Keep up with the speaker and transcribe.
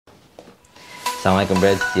Assalamualaikum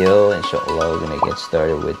bro, inshallah we're gonna get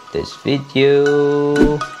started with this video.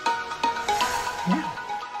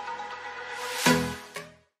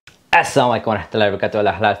 Assalamualaikum warahmatullahi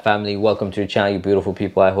wabarakatuh, Halal family. Welcome to the channel, you beautiful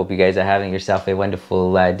people. I hope you guys are having yourself a wonderful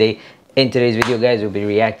day. In today's video, guys, we'll be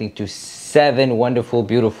reacting to 7 wonderful,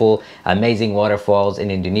 beautiful, amazing waterfalls in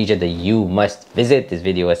Indonesia that you must visit. This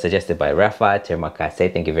video was suggested by Rafa. Terima kasih,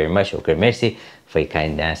 thank you very much. Okay, merci for your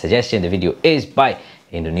kind suggestion. The video is by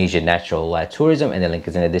Indonesian Natural Tourism, and the link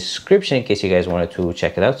is in the description in case you guys wanted to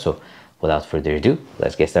check it out. So without further ado,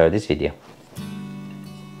 let's get started with this video.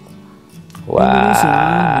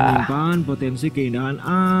 Indonesia menyimpan potensi keindahan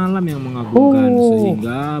alam yang mengagumkan,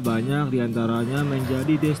 sehingga banyak diantaranya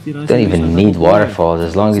menjadi destinasi. Don't even need waterfalls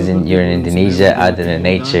as long as you're in Indonesia, out in the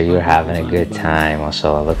nature, you're having a good time.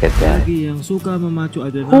 Also, look at that. Bagi yang suka memacu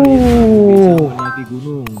adrenalin, bisa mendaki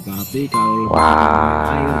gunung. Tapi kalau lebih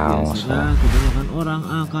air, biasanya kebanyakan orang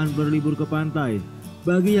akan berlibur ke pantai.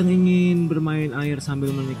 Bagi yang ingin bermain air sambil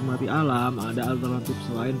menikmati alam, ada alternatif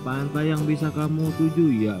selain pantai yang bisa kamu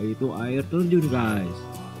tuju, yaitu air terjun, guys.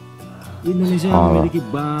 Indonesia memiliki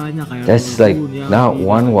banyak air terjun yang not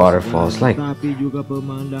one waterfall, it's like tapi juga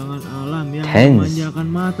pemandangan alam yang tens memanjakan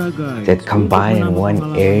mata, guys. that combine in one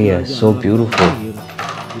area. So beautiful.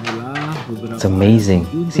 It's amazing.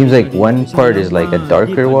 Seems like one part is like a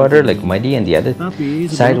darker water, like muddy, and the other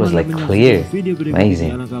side was like clear.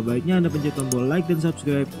 Amazing. What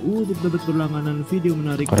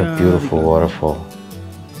a beautiful waterfall.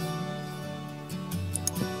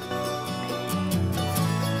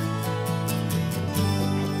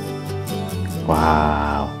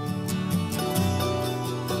 Wow.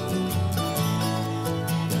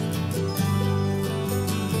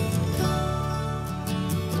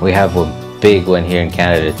 We have a big one here in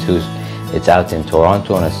Canada too. It's out in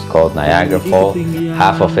Toronto and it's called Niagara Fall.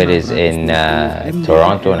 Half of it is in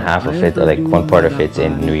Toronto and half of it, like one part of it's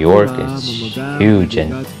in New York. It's huge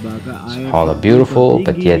and it's all beautiful,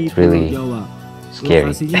 but yet really scary.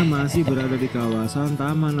 Lokasinya masih berada di kawasan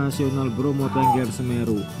Taman Nasional Bromo Tengger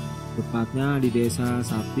Semeru, tepatnya di Desa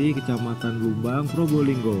Sapi, Kecamatan Lumbang,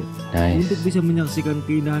 Probolinggo. Nice. Untuk bisa menyaksikan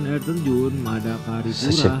keindahan air terjun Madakari Pura,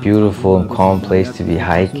 such a beautiful and calm place to be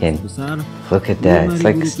hiking. Look at that, it's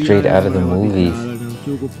like straight out of the movies.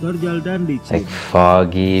 Cukup terjal dan licin. Like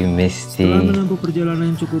foggy, misty. Setelah menempuh perjalanan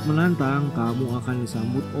yang cukup menantang, kamu akan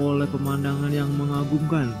disambut oleh pemandangan yang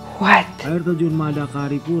mengagumkan. What? Air terjun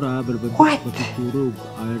Madakari Pura berbentuk seperti curug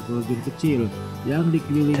air terjun kecil yang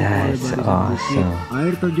dikelilingi oleh barisan bukit.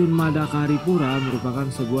 Air terjun Madakari Pura merupakan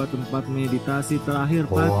sebuah tempat meditasi terakhir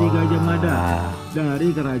Patih Gajah Mada dari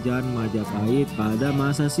Kerajaan Majapahit pada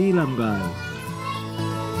masa silam, guys.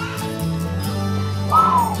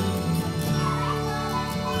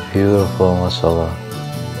 Beautiful, mashallah.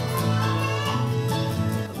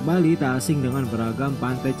 Bali tak asing dengan beragam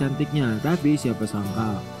pantai cantiknya, tapi siapa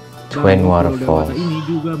sangka Twin waterfalls. Ini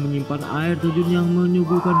juga menyimpan air terjun yang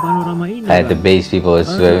menyuguhkan panorama indah. At the base, people are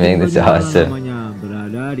swimming. That's awesome.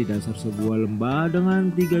 Berada di dasar sebuah lembah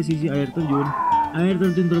dengan 3 sisi air terjun. Air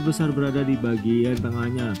terjun terbesar berada di bagian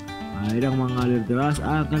tengahnya. Air yang mengalir deras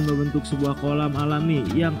akan membentuk sebuah kolam alami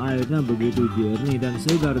yang airnya begitu jernih dan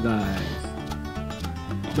segar, guys.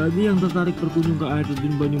 Bagi yang tertarik berkunjung ke air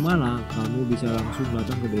terjun Banyumala, kamu bisa langsung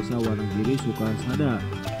datang ke desa Wanagiri Sukasada,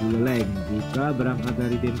 Buleleng. Jika berangkat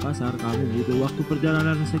dari Denpasar, kamu butuh waktu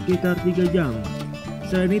perjalanan sekitar 3 jam.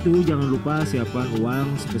 Selain itu, jangan lupa siapkan uang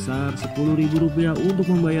sebesar Rp10.000 untuk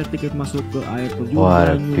membayar tiket masuk ke air terjun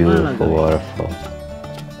Banyumala, waterfall.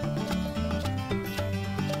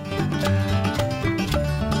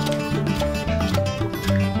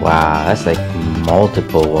 Wow, that's like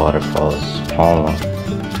multiple waterfalls.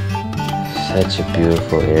 Such a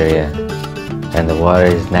beautiful area, and the water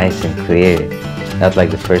is nice and clear, not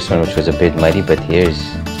like the first one which was a bit muddy, but here's,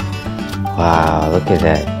 wow, look at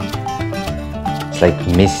that. It's like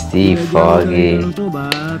misty, foggy.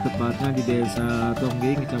 Tepatnya di Desa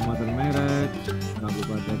Tongging, Kecamatan Merek,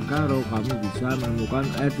 Kabupaten Karo, kamu bisa menemukan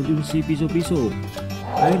air terjun si Piso-Piso.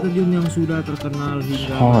 Air terjun yang sudah terkenal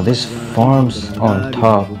hingga this farm's on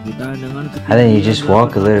top, and then you just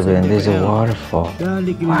walk a little bit and there's a waterfall. Dan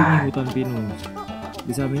dikelilingi hutan pinus.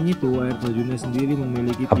 Di samping itu, air terjunnya sendiri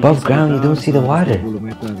memiliki above ground you don't see the water.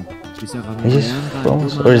 Bisa kamu It just bayangkan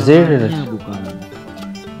flows, or is there bukan.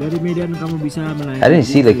 Dari Medan kamu bisa menaiki. I didn't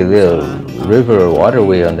see like a little river or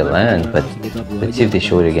waterway on the land, but let's see if they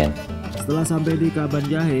show it again. Setelah sampai di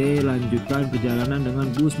Kabanjahe, lanjutkan perjalanan dengan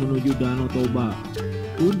bus menuju Danau Toba.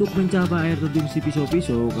 Untuk mencapai air terjun si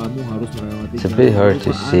Piso-Piso, kamu harus melewati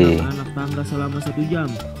anak tangga selama 1 jam.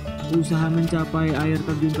 Usaha mencapai air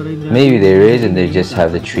terjun terindah. Maybe there is, and they just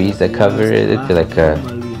have the trees that cover it. It's like a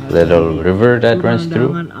little river that runs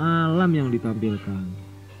through. Pemandangan alam yang ditampilkan.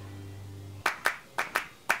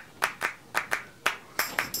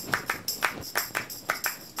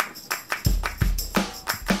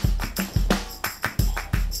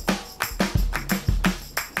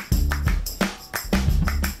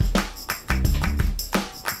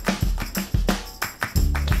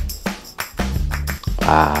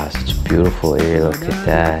 Ah, such a beautiful area. Look at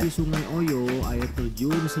that. Di Sungai Oyo, air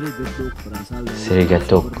terjun Sri Getuk berasal dari Sri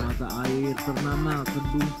Getuk. sumber mata air ternama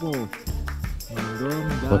Kedumpo.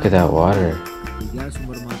 Look at that water. Tiga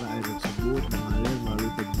sumber mata air tersebut mengalir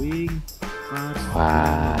melalui tebing, kars,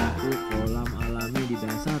 Wow. kolam alami di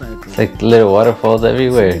dasar air It's like little waterfalls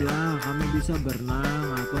everywhere. Disinilah kamu bisa berenang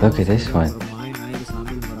atau Look at this one. bermain air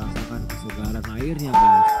sambil merasakan kesegaran airnya,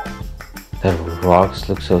 guys. The rocks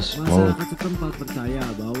look so smooth. Masyarakat setempat percaya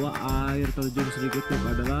bahwa air terjun Sri Getuk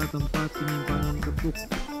adalah tempat penyimpanan ketuk,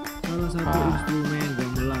 salah satu instrumen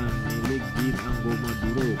gamelan milik Jin Anggoma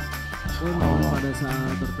Duro. Pada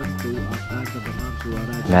saat tertentu akan terdengar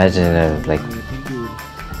suara. Imagine a like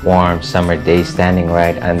warm summer day standing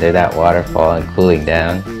right under that waterfall and cooling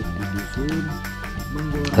down.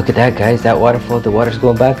 Look at that, guys. That waterfall, the water's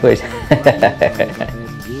going backwards.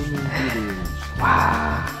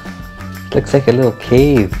 Wow. Looks like a little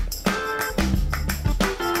cave.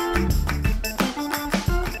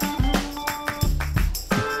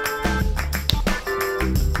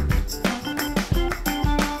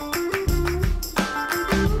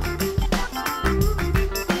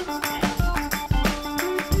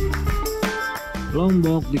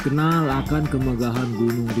 Lombok dikenal akan kemegahan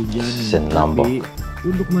Gunung Rinjani. Senambok. Tapi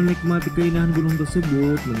untuk menikmati keindahan gunung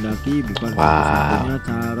tersebut, mendaki bukan satu-satunya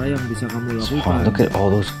cara yang bisa kamu lakukan. Look at all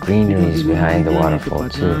those greeneries behind the waterfall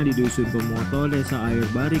Tepatnya too. di Dusun Pemoto, Desa Air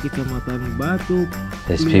Bari, Kecamatan Batu.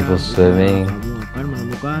 There's people swimming. Kamu akan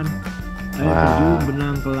menemukan air Wow. terjun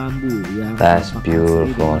Benang Kelambu yang That's tampak beautiful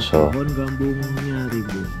asli dengan also. pohon gambungnya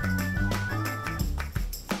rimbun.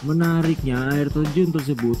 Menariknya, air terjun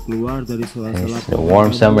tersebut keluar dari sela-sela It's a warm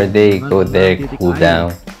summer day. Go there, cool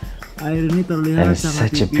down. Air ini terlihat And it's sangat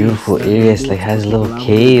such a tipis beautiful dan area. It's like has little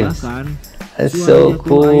caves. That's so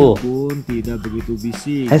cool. Pun tidak begitu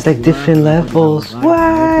bisik. Has like different levels.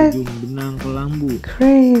 What? Terjun Benang Kelambu. Air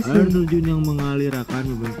Crazy. terjun yang mengalir akan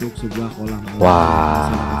membentuk sebuah kolam alam.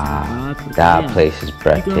 Wow. That place is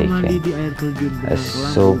breathtaking. That's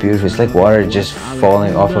so beautiful. It's like water just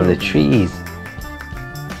falling off of the trees.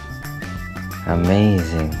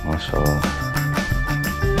 Amazing, mashallah.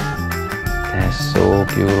 That's so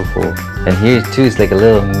beautiful. And here too, it's like a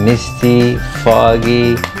little misty,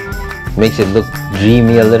 foggy. Makes it look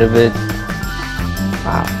dreamy a little bit.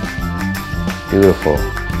 Wow, beautiful.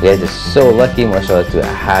 You guys are so lucky, mashallah, to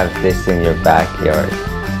have this in your backyard.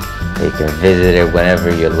 You can visit it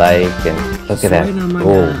whenever you like, and look at that.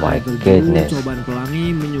 Oh my goodness. Coban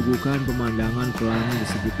Pelangi menyuguhkan pemandangan pelangi di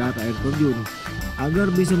sekitar air terjun.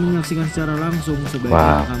 Agar bisa menyaksikan secara langsung,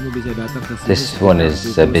 sebaiknya kamu bisa datang ke sini. This one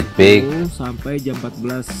is a bit big. Sampai jam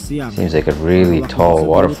 14 siang. Seems like a really tall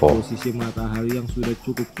waterfall. Posisi matahari yang sudah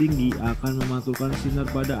cukup tinggi akan memantulkan sinar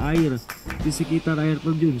pada air di sekitar air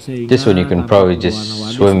terjun, sehingga This one you can probably just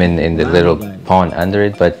swim in the little pond under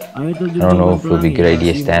it, but I don't know if it would be a good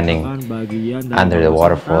idea standing under the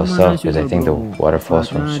waterfall itself, because I think the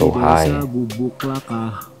waterfall's from so high. Bubuk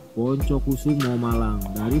Lakah, Poncokusumo, Malang.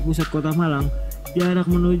 Dari pusat kota Malang, jarak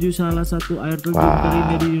menuju salah satu air terjun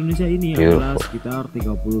terindah di Indonesia ini adalah sekitar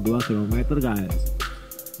 32 km, guys.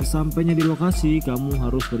 Sesampainya di lokasi, kamu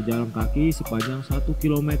harus berjalan kaki sepanjang 1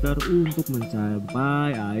 km untuk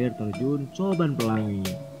mencapai air terjun Coban Pelangi.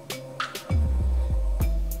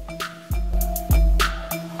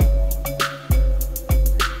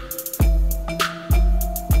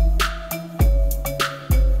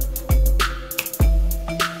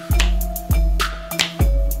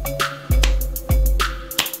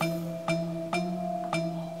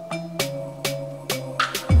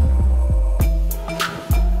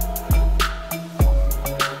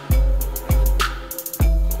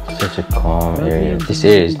 Such a calm area. This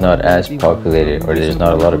area is not as populated, or there's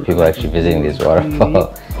not a lot of people actually visiting this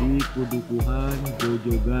waterfall. Di Kudukuhan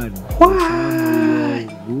Jojogan,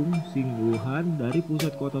 Singguhan dari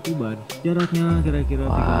pusat kota Tuban. Jaraknya kira-kira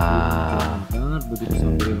 30 km. Begitu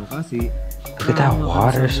sampai lokasi, Look at that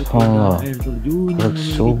waterfall. air terjun yang Looks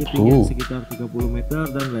so memiliki ketinggian blue. sekitar 30 meter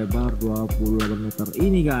dan lebar 28 meter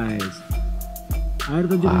ini, guys. Air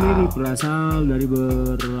terjun lirip berasal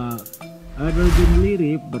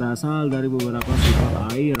dari beberapa sumber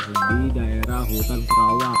air di daerah hutan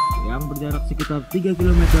Kerawak yang berjarak sekitar 3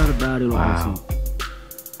 km dari lokasi.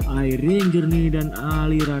 Air yang jernih dan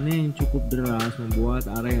alirannya yang cukup deras membuat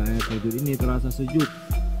area air terjun ini terasa sejuk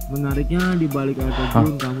Menariknya di balik air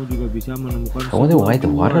terjun kamu juga bisa menemukan I wonder why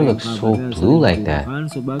the sebuah water gua yang looks so kabarnya blue sering like that. digunakan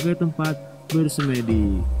sebagai tempat bersemedi.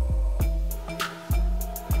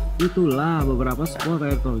 Itulah beberapa spot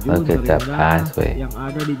air terjun Look at that terindah pathway. yang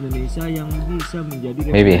ada di Indonesia yang bisa menjadi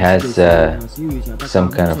Maybe it has destinasi wisata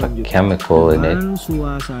some kamu kind of a selanjutnya. chemical in it, Dengan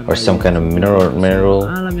suasana or some yang kind of sejuk, mineral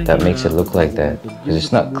alam yang that makes it indah, look like that. terjun Because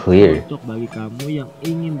it's not tersebut clear. cocok bagi kamu yang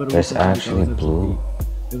ingin But it's berwisata di actually kawasan blue. sepi.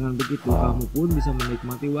 Dengan begitu kamu pun bisa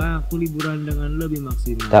menikmati waktu liburan dengan lebih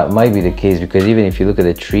maksimal. That might be the case because even if you look at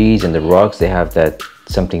the trees and the rocks, they have that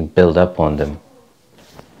something built up on them.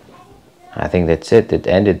 I think that's it. It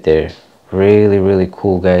ended there. Really, really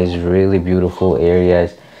cool, guys. Really beautiful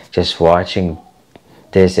areas. Just watching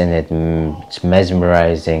this and it's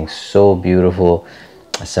mesmerizing. So beautiful.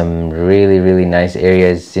 Some really, really nice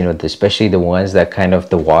areas. You know, especially the ones that kind of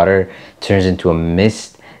the water turns into a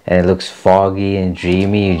mist and it looks foggy and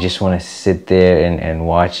dreamy. You just want to sit there and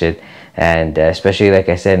watch it. And especially, like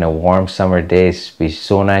I said, in a warm summer day, it'd be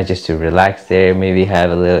so nice just to relax there. Maybe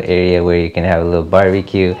have a little area where you can have a little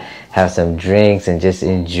barbecue, have some drinks, and just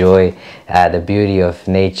enjoy the beauty of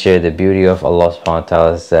nature, the beauty of Allah subhanahu wa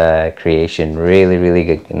ta'ala's creation. Really, really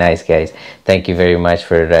good, nice, guys. Thank you very much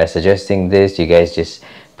for suggesting this. You guys just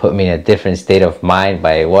put me in a different state of mind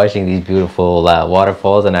by watching these beautiful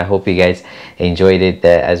waterfalls, and I hope you guys enjoyed it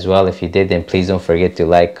as well. If you did, then please don't forget to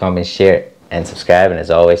like, comment, share, and subscribe. And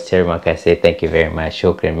as always, Terjun, I say thank you very much.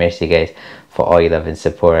 Shukran, merci, guys, for all your love and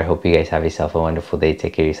support. I hope you guys have yourself a wonderful day.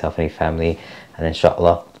 Take care of yourself and your family, and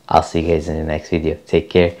inshallah I'll see you guys in the next video. Take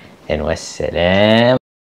care and wassalam.